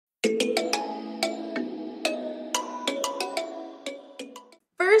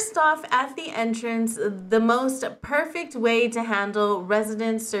first off, at the entrance, the most perfect way to handle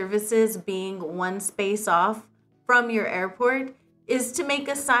resident services being one space off from your airport is to make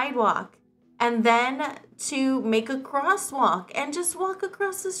a sidewalk and then to make a crosswalk and just walk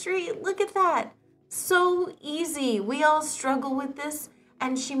across the street. Look at that. So easy. We all struggle with this,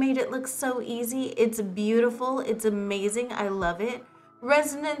 and she made it look so easy. It's beautiful. It's amazing. I love it.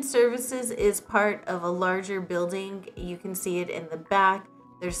 Resident services is part of a larger building. You can see it in the back.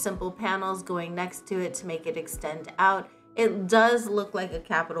 There's simple panels going next to it to make it extend out. It does look like a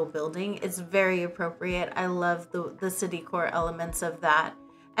Capitol building. It's very appropriate. I love the city core elements of that.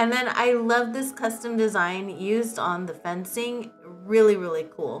 And then I love this custom design used on the fencing. Really, really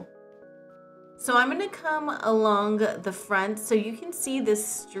cool. So I'm gonna come along the front so you can see this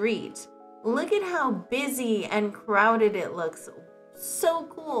street. Look at how busy and crowded it looks. So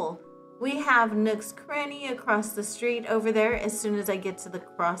cool. We have Nook's Cranny across the street over there. As soon as I get to the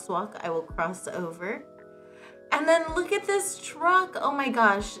crosswalk, I will cross over. And then look at this truck. Oh my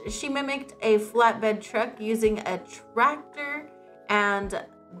gosh. She mimicked a flatbed truck using a tractor and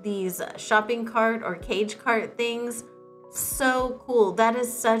these shopping cart or cage cart things. So cool. That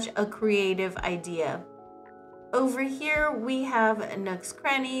is such a creative idea. Over here, we have Nook's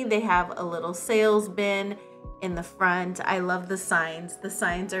Cranny. They have a little sales bin in the front. I love the signs. The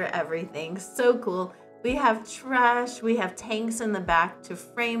signs are everything. So cool. We have trash. We have tanks in the back to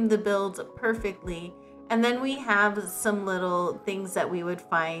frame the builds perfectly. And then we have some little things that we would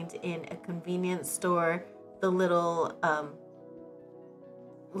find in a convenience store. The little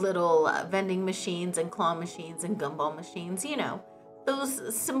vending machines and claw machines and gumball machines. You know,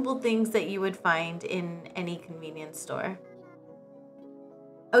 those simple things that you would find in any convenience store.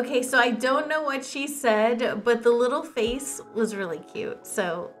 Okay, so I don't know what she said, but the little face was really cute,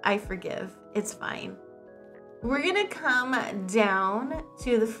 so I forgive. It's fine. We're gonna come down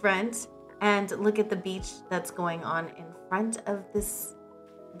to the front and look at the beach that's going on in front of this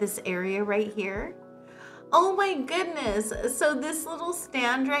area right here. Oh my goodness. So this little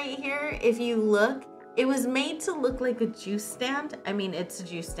stand right here, if you look, it was made to look like a juice stand. I mean, it's a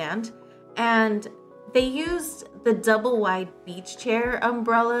juice stand. And they used the double wide beach chair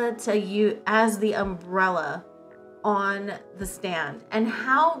umbrella to use as the umbrella on the stand. And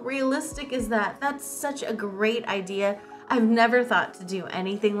how realistic is that? That's such a great idea. I've never thought to do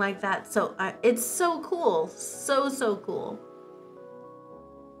anything like that. So it's so cool. So cool.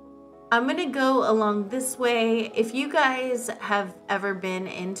 I'm gonna go along this way. If you guys have ever been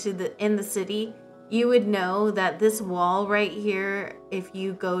in the city, you would know that this wall right here, if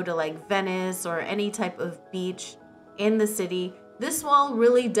you go to like Venice or any type of beach in the city, this wall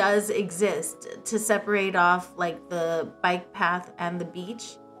really does exist to separate off like the bike path and the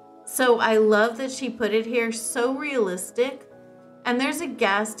beach. So I love that she put it here, so realistic. And there's a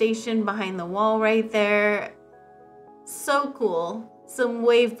gas station behind the wall right there. So cool. Some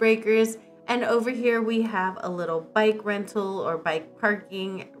wave breakers. And over here we have a little bike rental or bike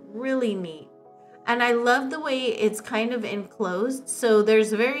parking. Really neat. And I love the way it's kind of enclosed, so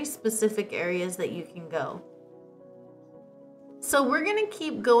there's very specific areas that you can go. So we're gonna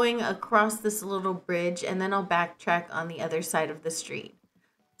keep going across this little bridge and then I'll backtrack on the other side of the street.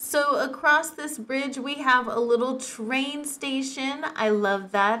 So across this bridge, we have a little train station. I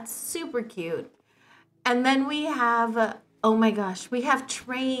love that, super cute. And then we have, oh my gosh, we have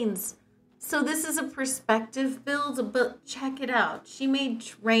trains. So this is a perspective build, but check it out. She made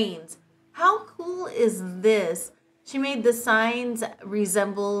trains. How cool is this? She made the signs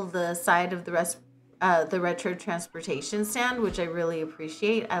resemble the side of the retro transportation stand, which I really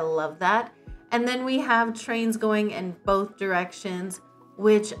appreciate. I love that. And then we have trains going in both directions,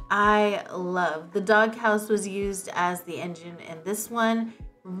 which I love. The doghouse was used as the engine in this one.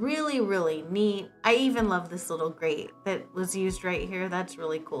 Really, really neat. I even love this little grate that was used right here. That's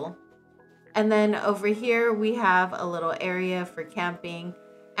really cool. And then over here, we have a little area for camping.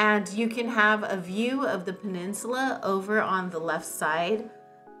 And you can have a view of the peninsula over on the left side,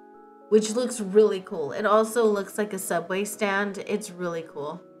 which looks really cool. It also looks like a subway stand. It's really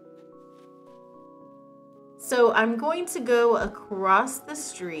cool. So I'm going to go across the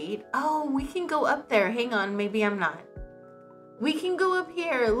street. Oh, we can go up there. Hang on, maybe I'm not. We can go up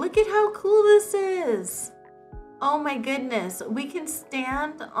here. Look at how cool this is. Oh my goodness. We can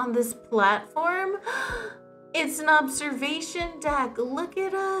stand on this platform. It's an observation deck. Look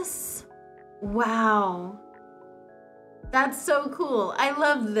at us. Wow. That's so cool. I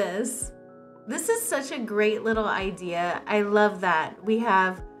love this. This is such a great little idea. I love that. We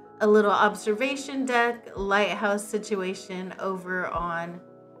have a little observation deck, lighthouse situation over on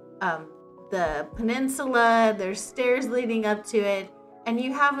the peninsula. There's stairs leading up to it. And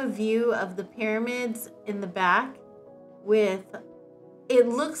you have a view of the pyramids in the back with, it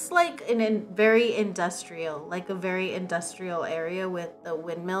looks like very industrial, like a very industrial area with the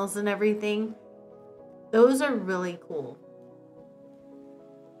windmills and everything. Those are really cool.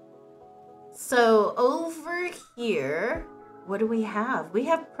 So over here, what do we have? We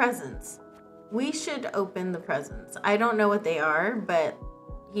have presents. We should open the presents. I don't know what they are, but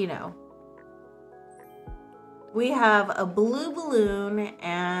you know. We have a blue balloon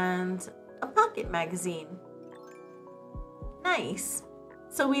and a pocket magazine. Nice.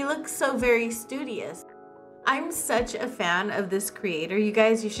 So we look so very studious. I'm such a fan of this creator. You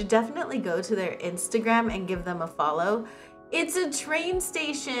guys, you should definitely go to their Instagram and give them a follow. It's a train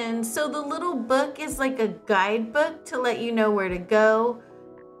station. So the little book is like a guidebook to let you know where to go.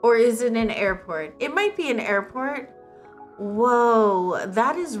 Or is it an airport? It might be an airport. Whoa,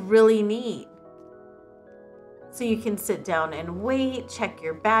 that is really neat. So you can sit down and wait, check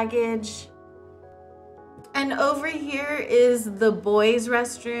your baggage. And over here is the boys'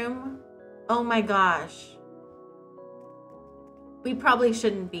 restroom. Oh my gosh. We probably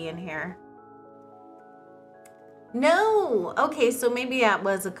shouldn't be in here. No. Okay, so maybe that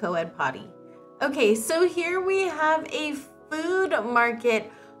was a co-ed potty. Okay, so here we have a food market.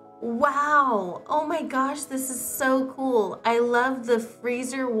 Wow. Oh my gosh, this is so cool. I love the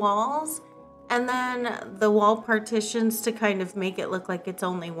freezer walls and then the wall partitions to kind of make it look like it's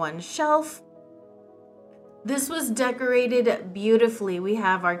only one shelf. This was decorated beautifully. We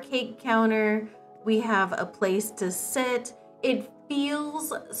have our cake counter. We have a place to sit. It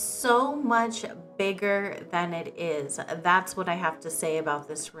feels so much bigger than it is. That's what I have to say about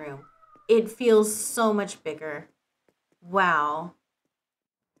this room. It feels so much bigger. Wow.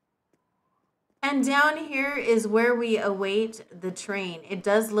 And down here is where we await the train. It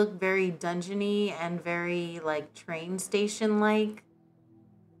does look very dungeony and very like train station-like.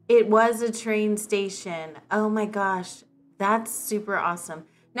 It was a train station. Oh my gosh, that's super awesome.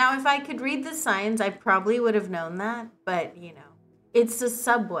 Now, if I could read the signs, I probably would have known that, but you know, it's a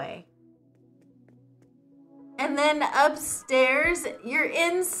subway. And then upstairs, you're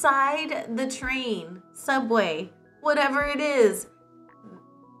inside the train, subway, whatever it is.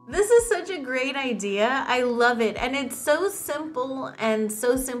 This is such a great idea. I love it. And it's so simple and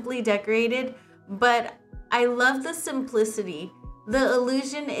so simply decorated, but I love the simplicity. The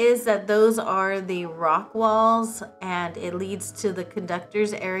illusion is that those are the rock walls and it leads to the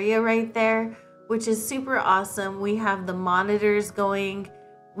conductor's area right there, which is super awesome. We have the monitors going.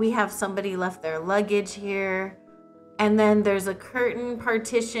 We have somebody left their luggage here. And then there's a curtain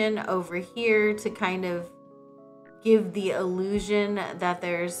partition over here to kind of give the illusion that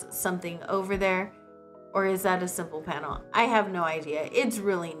there's something over there. Or is that a simple panel? I have no idea. It's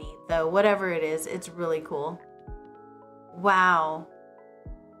really neat though. Whatever it is, it's really cool. Wow.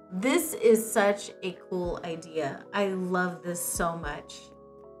 This is such a cool idea. I love this so much.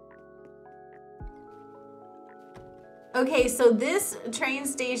 Okay, so this train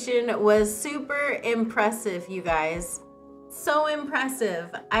station was super impressive, you guys. So impressive.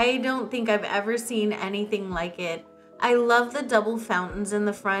 I don't think I've ever seen anything like it. I love the double fountains in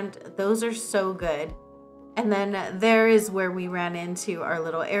the front. Those are so good. And then there is where we ran into our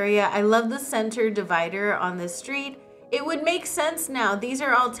little area. I love the center divider on this street. It would make sense now. These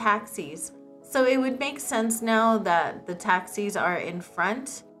are all taxis. So it would make sense now that the taxis are in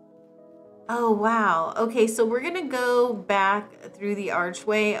front. Oh, wow. Okay, so we're gonna go back through the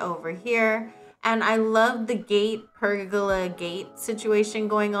archway over here. And I love the gate, pergola gate situation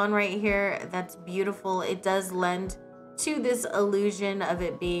going on right here. That's beautiful. It does lend to this illusion of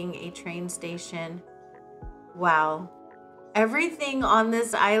it being a train station. Wow. Everything on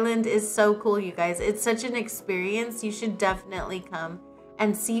this island is so cool, you guys. It's such an experience. You should definitely come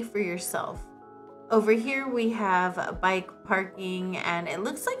and see for yourself. Over here we have bike parking and it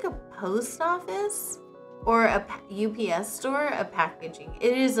looks like a post office or a UPS store, a packaging.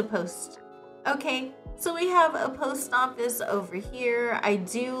 It is a post. Okay, so we have a post office over here. I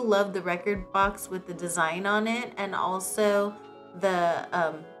do love the record box with the design on it and also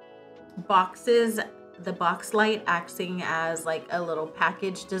the boxes, the box light acting as like a little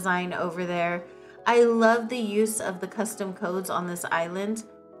package design over there. I love the use of the custom codes on this island.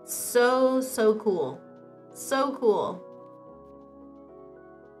 So cool. So cool.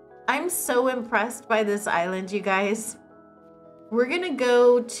 I'm so impressed by this island, you guys. We're gonna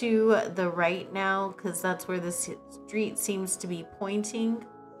go to the right now because that's where the street seems to be pointing.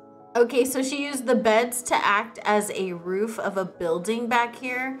 Okay, so she used the beds to act as a roof of a building back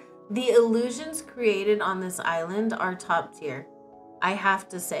here. The illusions created on this island are top tier, I have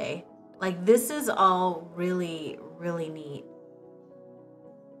to say. Like, this is all really, really neat.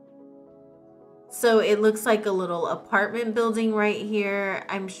 So it looks like a little apartment building right here.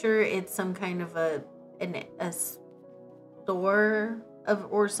 I'm sure it's some kind of a store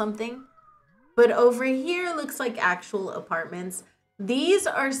or something. But over here looks like actual apartments. These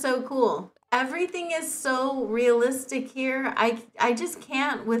are so cool. Everything is so realistic here. I just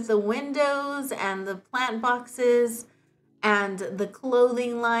can't with the windows and the plant boxes and the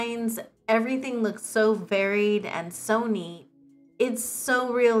clothing lines. Everything looks so varied and so neat. It's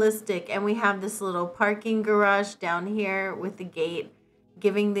so realistic. And we have this little parking garage down here with the gate,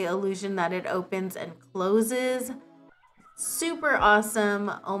 giving the illusion that it opens and closes. Super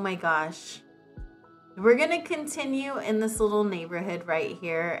awesome. Oh my gosh. We're going to continue in this little neighborhood right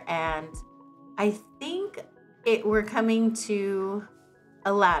here. And I think we're coming to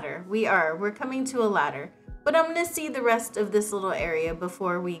a ladder. We're coming to a ladder. But I'm going to see the rest of this little area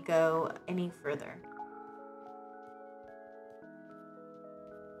before we go any further.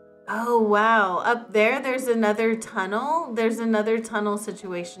 Oh, wow. Up there, there's another tunnel. There's another tunnel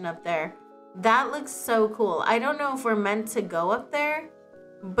situation up there. That looks so cool. I don't know if we're meant to go up there,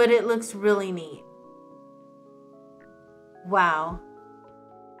 but it looks really neat. Wow.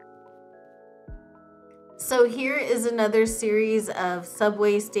 So here is another series of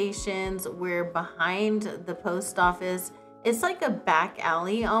subway stations. We're behind the post office. It's like a back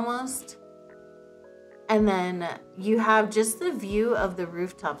alley almost. And then you have just the view of the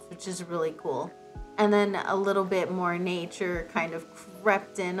rooftops, which is really cool. And then a little bit more nature kind of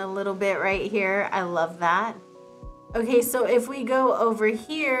crept in a little bit right here. I love that. Okay, so if we go over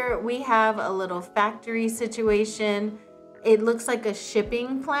here, we have a little factory situation. It looks like a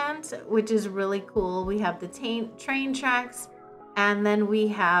shipping plant, which is really cool. We have the train tracks, and then we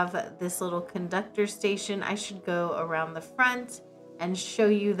have this little conductor station. I should go around the front and show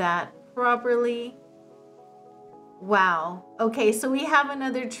you that properly. Wow. Okay, so we have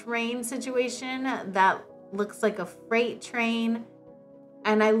another train situation that looks like a freight train.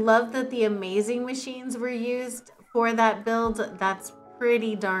 And I love that the amazing machines were used for that build. That's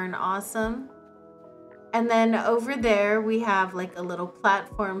pretty darn awesome. And then over there, we have like a little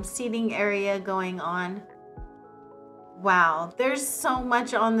platform seating area going on. Wow, there's so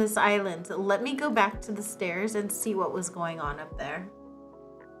much on this island. Let me go back to the stairs and see what was going on up there.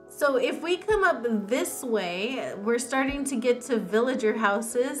 So if we come up this way, we're starting to get to villager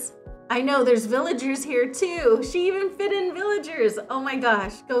houses. I know there's villagers here too. She even fit in villagers. Oh my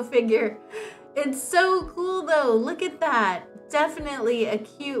gosh, go figure. It's so cool though. Look at that. Definitely a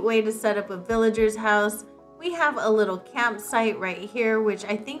cute way to set up a villager's house. We have a little campsite right here, which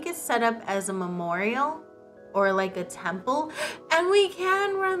I think is set up as a memorial or like a temple. And we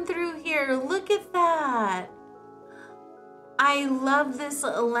can run through here. Look at that. I love this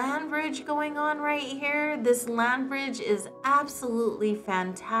land bridge going on right here. This land bridge is absolutely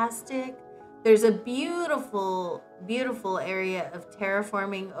fantastic. There's a beautiful, beautiful area of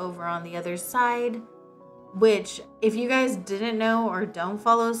terraforming over on the other side, which if you guys didn't know or don't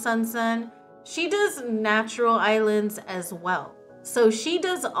follow Sun, she does natural islands as well. So she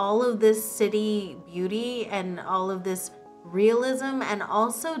does all of this city beauty and all of this realism and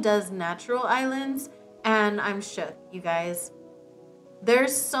also does natural islands. And I'm shook, you guys.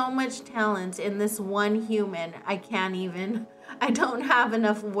 There's so much talent in this one human. I don't have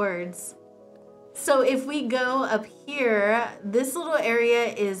enough words. So if we go up here, this little area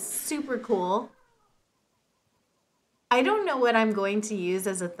is super cool. I don't know what I'm going to use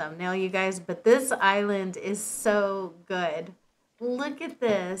as a thumbnail, you guys, but this island is so good. Look at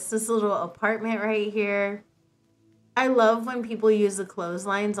this little apartment right here. I love when people use the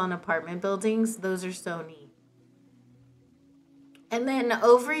clotheslines on apartment buildings. Those are so neat. And then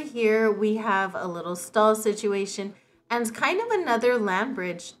over here, we have a little stall situation and kind of another land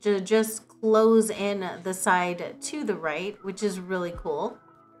bridge to just close in the side to the right, which is really cool.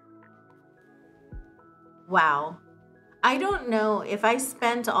 Wow. I don't know if I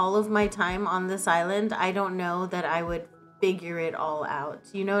spent all of my time on this island, I don't know that I would figure it all out.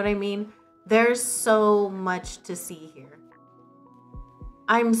 You know what I mean? There's so much to see here.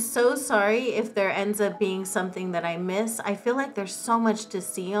 I'm so sorry if there ends up being something that I miss. I feel like there's so much to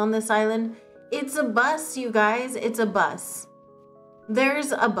see on this island. It's a bus, you guys. It's a bus.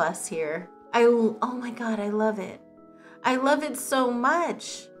 There's a bus here. Oh my God, I love it. I love it so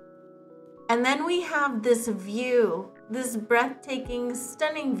much. And then we have this view, this breathtaking,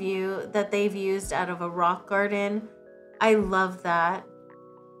 stunning view that they've used out of a rock garden. I love that.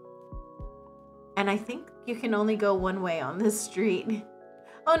 And I think you can only go one way on this street.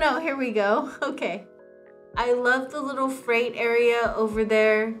 Oh no, here we go. Okay. I love the little freight area over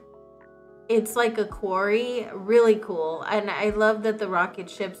there. It's like a quarry, really cool. And I love that the rocket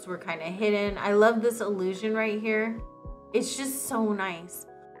ships were kind of hidden. I love this illusion right here. It's just so nice.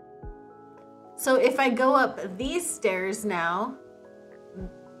 So if I go up these stairs now,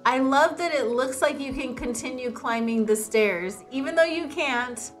 I love that it looks like you can continue climbing the stairs, even though you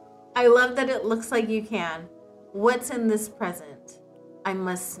can't. I love that it looks like you can. What's in this present? I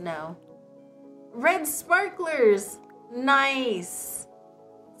must know. Red sparklers, nice.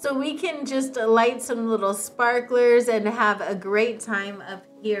 So we can just light some little sparklers and have a great time up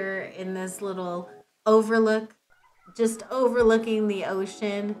here in this little overlook, just overlooking the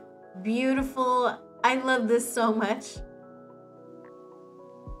ocean. Beautiful. I love this so much.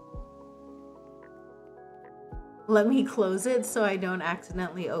 Let me close it so I don't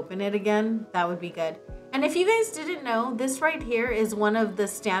accidentally open it again. That would be good. And if you guys didn't know, this right here is one of the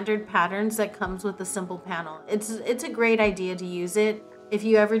standard patterns that comes with a simple panel. It's a great idea to use it if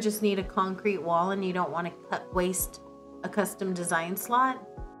you ever just need a concrete wall and you don't want to waste a custom design slot.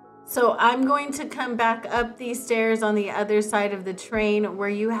 So I'm going to come back up these stairs on the other side of the train where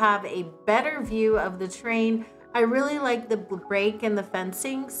you have a better view of the train. I really like the break in the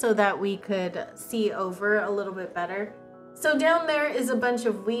fencing so that we could see over a little bit better. So down there is a bunch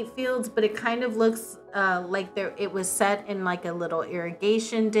of wheat fields, but it kind of looks like it was set in like a little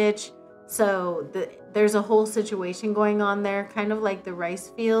irrigation ditch. So there's a whole situation going on there, kind of like the rice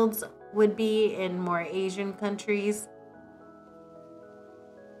fields would be in more Asian countries.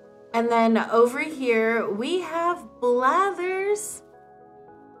 And then over here we have Blathers.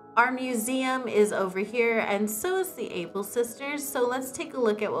 Our museum is over here, and so is the Able Sisters. So let's take a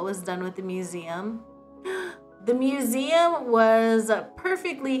look at what was done with the museum. The museum was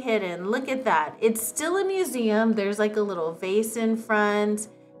perfectly hidden. Look at that. It's still a museum. There's like a little vase in front,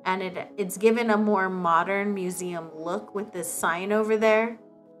 and it's given a more modern museum look with this sign over there.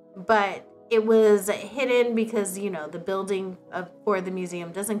 But it was hidden because, you know, the building for the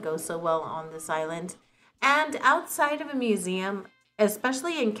museum doesn't go so well on this island. And outside of a museum,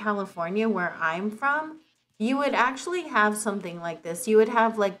 especially in California where I'm from, you would actually have something like this. You would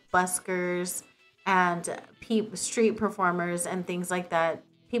have like buskers and street performers and things like that.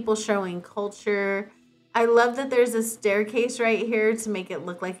 People showing culture. I love that there's a staircase right here to make it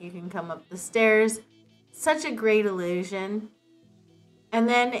look like you can come up the stairs. Such a great illusion. And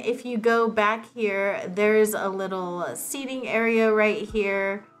then if you go back here, there's a little seating area right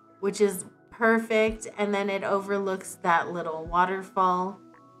here, which is perfect. And then it overlooks that little waterfall.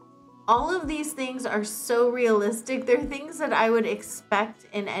 All of these things are so realistic. They're things that I would expect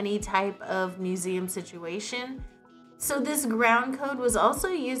in any type of museum situation. So this ground code was also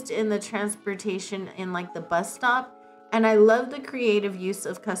used in the transportation in like the bus stop. And I love the creative use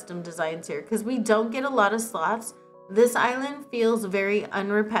of custom designs here because we don't get a lot of slots. This island feels very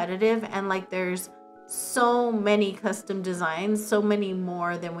unrepetitive and like there's so many custom designs, so many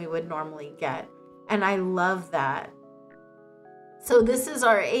more than we would normally get. And I love that. So this is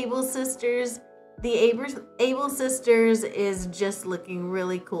our Able Sisters. The Able Sisters is just looking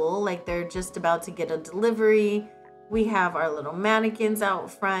really cool. Like they're just about to get a delivery. We have our little mannequins out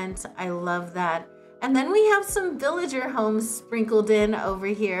front. I love that. And then we have some villager homes sprinkled in over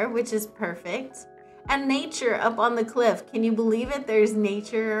here, which is perfect. And nature up on the cliff. Can you believe it? There's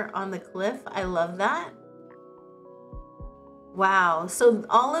nature on the cliff. I love that. Wow. So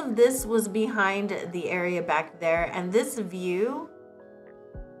all of this was behind the area back there. And this view,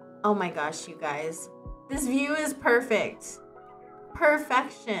 oh my gosh, you guys. This view is perfect.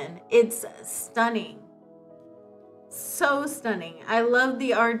 Perfection. It's stunning. So stunning. I love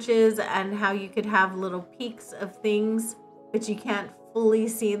the arches and how you could have little peaks of things, but you can't fully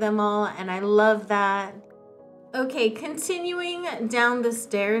see them all, and I love that. Okay, continuing down the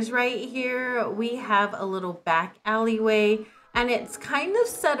stairs right here, we have a little back alleyway, and it's kind of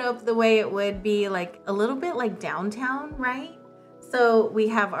set up the way it would be like a little bit like downtown, right? So we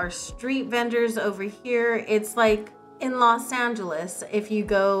have our street vendors over here. It's like in Los Angeles, if you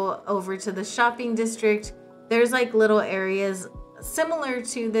go over to the shopping district, there's like little areas similar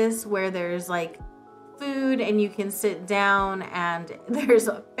to this where there's like food and you can sit down and there's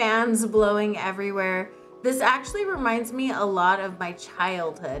fans blowing everywhere. This actually reminds me a lot of my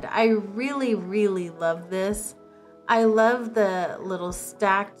childhood. I really, really love this. I love the little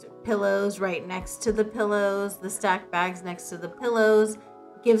stacked pillows right next to the pillows, the stacked bags next to the pillows.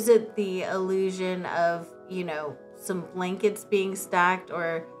 Gives it the illusion of, you know, some blankets being stacked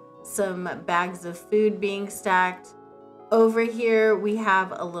or some bags of food being stacked. Over here we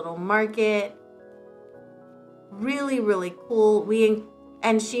have a little market. Really, really cool.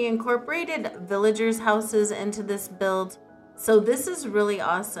 And she incorporated villagers' houses into this build. So this is really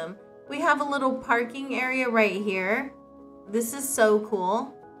awesome. We have a little parking area right here. This is so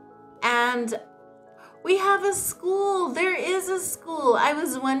cool. And we have a school. There is a school. I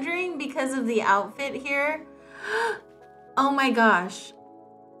was wondering because of the outfit here. Oh my gosh.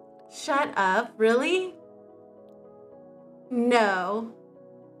 Shut up. Really? No.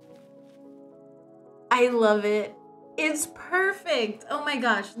 I love it. It's perfect. Oh my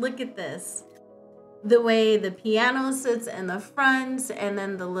gosh. Look at this. The way the piano sits in the front and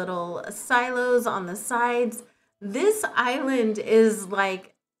then the little silos on the sides. This island is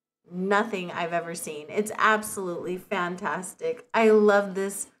like nothing I've ever seen. It's absolutely fantastic. I love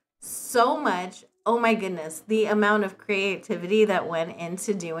this so much. Oh my goodness, the amount of creativity that went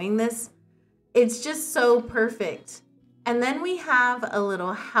into doing this. It's just so perfect. And then we have a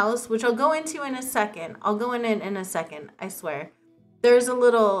little house, which I'll go into in a second. I'll go in a second, I swear. There's a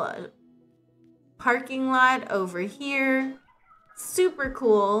little parking lot over here. Super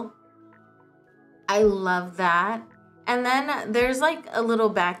cool. I love that. And then there's like a little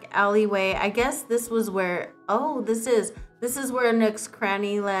back alleyway. I guess this was where, oh, this is where Nook's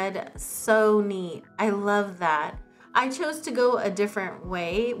Cranny led. So neat. I love that. I chose to go a different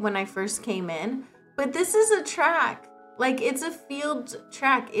way when I first came in, but this is a track. Like it's a field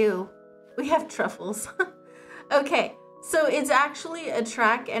track. Ew. We have truffles. Okay. So it's actually a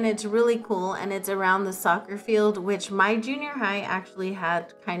track and it's really cool and it's around the soccer field, which my junior high actually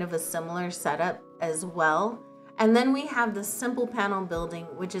had kind of a similar setup as well. And then we have the simple panel building,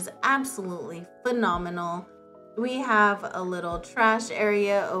 which is absolutely phenomenal. We have a little trash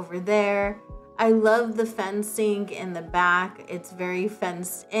area over there. I love the fencing in the back. It's very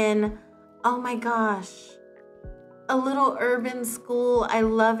fenced in. Oh my gosh. A little urban school. I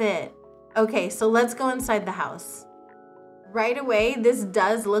love it. Okay, so let's go inside the house. Right away, this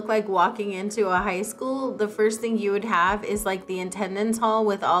does look like walking into a high school. The first thing you would have is like the attendance hall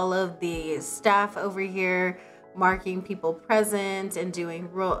with all of the staff over here marking people present and doing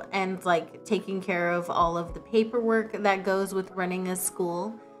and like taking care of all of the paperwork that goes with running a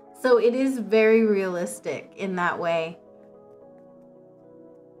school. So it is very realistic in that way.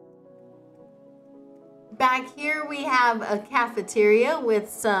 Back here we have a cafeteria with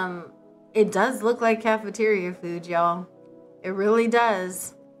some, it does look like cafeteria food, y'all. It really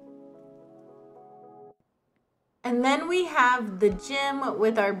does. And then we have the gym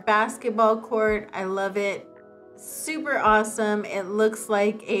with our basketball court. I love it. Super awesome. It looks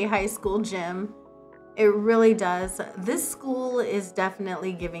like a high school gym. It really does. This school is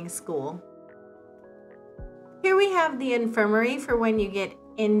definitely giving school. Here we have the infirmary for when you get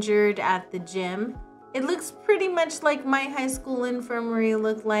injured at the gym. It looks pretty much like my high school infirmary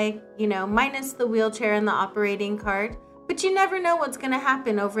looked like, you know, minus the wheelchair and the operating cart. But you never know what's going to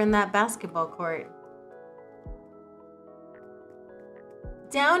happen over in that basketball court.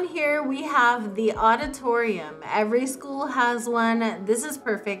 Down here we have the auditorium. Every school has one. This is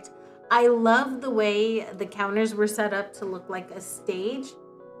perfect. I love the way the counters were set up to look like a stage.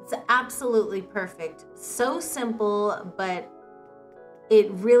 It's absolutely perfect. So simple, but it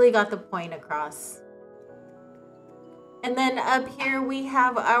really got the point across. And then up here we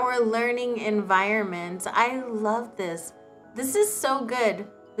have our learning environment. I love this. This is so good.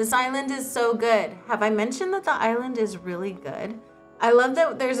 This island is so good. Have I mentioned that the island is really good? I love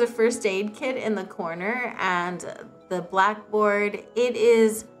that there's a first aid kit in the corner and the blackboard. It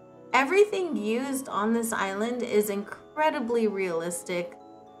is, everything used on this island is incredibly realistic.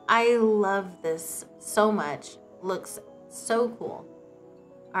 I love this so much. Looks so cool.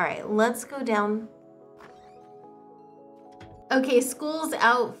 All right, let's go down. Okay, school's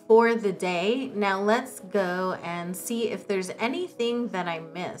out for the day. Now let's go and see if there's anything that I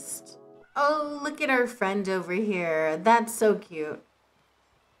missed. Oh, look at our friend over here. That's so cute.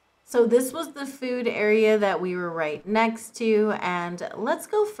 So this was the food area that we were right next to, and let's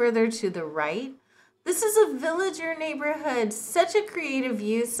go further to the right. This is a villager neighborhood. Such a creative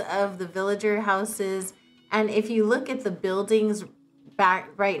use of the villager houses. And if you look at the buildings back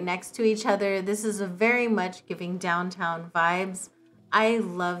right next to each other, this is a very much giving downtown vibes. I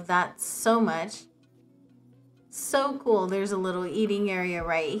love that so much. So cool. There's a little eating area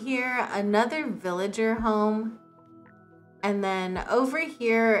right here, another villager home, and then over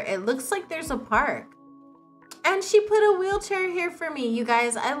here it looks like there's a park, and she put a wheelchair here for me. You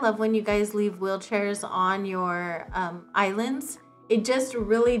guys, I love when you guys leave wheelchairs on your islands. It just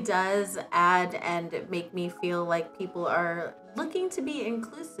really does add and make me feel like people are looking to be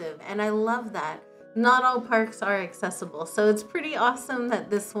inclusive, and I love that. Not all parks are accessible, so it's pretty awesome that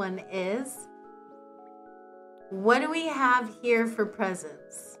this one is. What do we have here for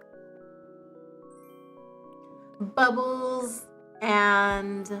presents? Bubbles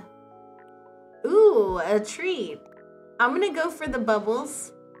and Ooh, a treat. I'm gonna go for the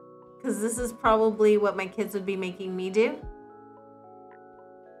bubbles because this is probably what my kids would be making me do.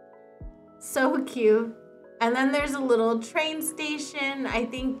 So cute. And then there's a little train station. I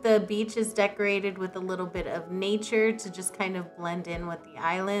think the beach is decorated with a little bit of nature to just kind of blend in with the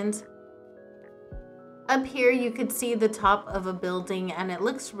island. Up here you could see the top of a building and it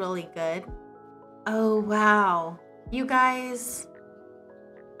looks really good. Oh wow. You guys,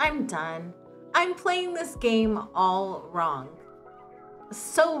 I'm done. I'm playing this game all wrong.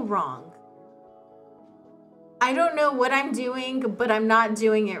 So wrong. I don't know what I'm doing, but I'm not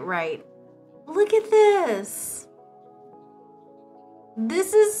doing it right. Look at this.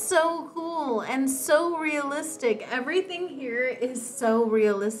 This is so cool and so realistic. Everything here is so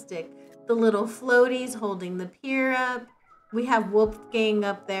realistic. The little floaties holding the pier up. We have Wolfgang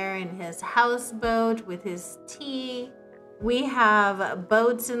up there in his houseboat with his tea. We have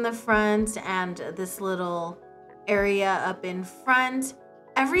boats in the front and this little area up in front.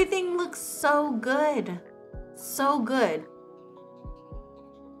 Everything looks so good. So good.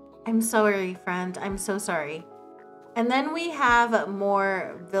 I'm sorry, friend. I'm so sorry. And then we have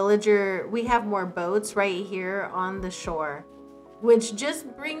more more boats right here on the shore, which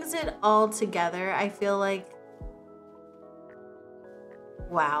just brings it all together. I feel like,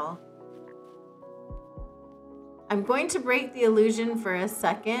 wow. I'm going to break the illusion for a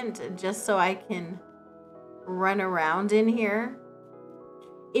second just so I can run around in here.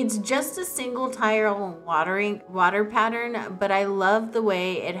 It's just a single tile water pattern, but I love the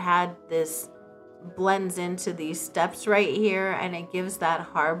way it had this blends into these steps right here and it gives that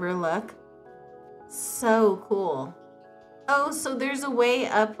harbor look. So cool. Oh, so there's a way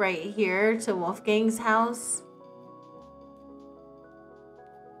up right here to Wolfgang's house.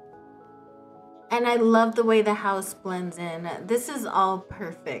 And I love the way the house blends in. This is all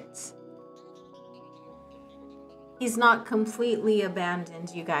perfect. He's not completely abandoned,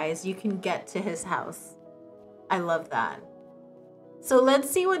 you guys. You can get to his house. I love that. So let's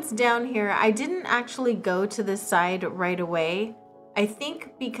see what's down here. I didn't actually go to this side right away. I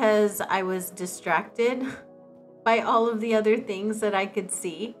think because I was distracted by all of the other things that I could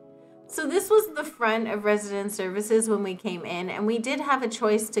see. So this was the front of Resident Services when we came in, and we did have a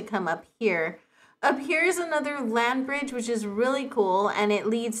choice to come up here. Up here is another land bridge, which is really cool, and it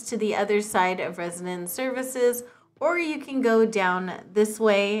leads to the other side of Resident Services. Or you can go down this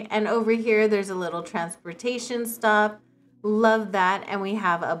way, and over here there's a little transportation stop. Love that. And we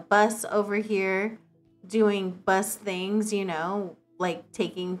have a bus over here doing bus things, you know, like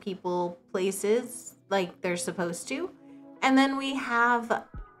taking people places like they're supposed to. And then we have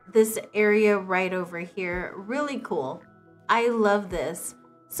this area right over here. Really cool. I love this.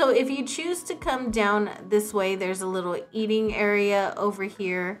 So if you choose to come down this way, there's a little eating area over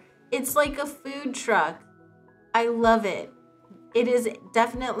here. It's like a food truck. I love it. It is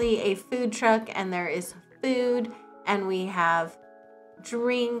definitely a food truck and there is food and we have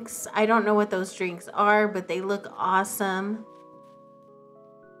drinks. I don't know what those drinks are, but they look awesome.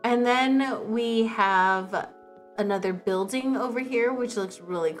 And then we have another building over here, which looks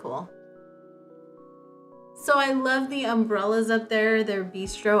really cool. So I love the umbrellas up there. They're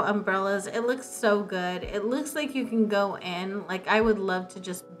bistro umbrellas. It looks so good. It looks like you can go in. Like I would love to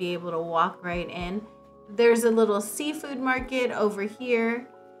just be able to walk right in. There's a little seafood market over here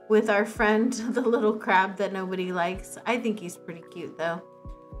with our friend, the little crab that nobody likes. I think he's pretty cute though.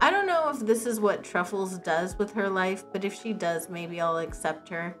 I don't know if this is what Truffles does with her life, but if she does, maybe I'll accept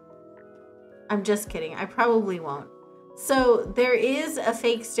her. I'm just kidding. I probably won't. So there is a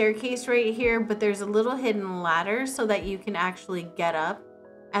fake staircase right here, but there's a little hidden ladder so that you can actually get up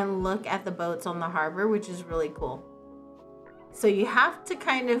and look at the boats on the harbor, which is really cool. So you have to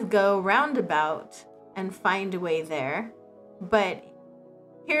kind of go roundabout and find a way there. But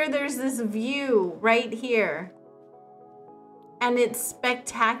here there's this view right here. And it's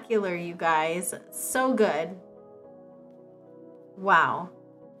spectacular, you guys. So good. Wow.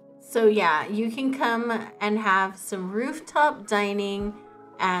 So yeah, you can come and have some rooftop dining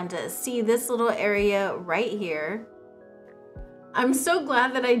and see this little area right here. I'm so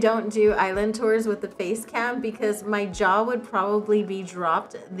glad that I don't do island tours with the face cam because my jaw would probably be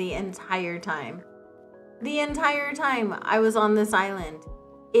dropped the entire time. The entire time I was on this island.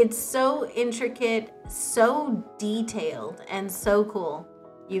 It's so intricate, so detailed, and so cool.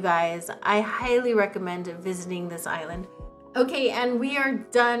 You guys, I highly recommend visiting this island. Okay, and we are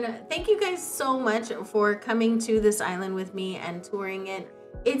done. Thank you guys so much for coming to this island with me and touring it.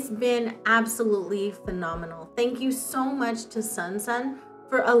 It's been absolutely phenomenal. Thank you so much to Sun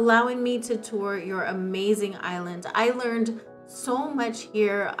for allowing me to tour your amazing island. I learned so much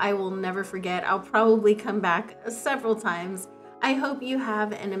here I will never forget. I'll probably come back several times. I hope you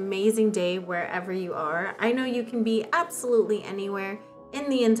have an amazing day wherever you are. I know you can be absolutely anywhere in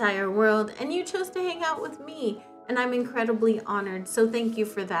the entire world, and you chose to hang out with me, and I'm incredibly honored. So thank you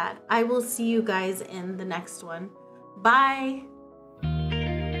for that. I will see you guys in the next one. Bye.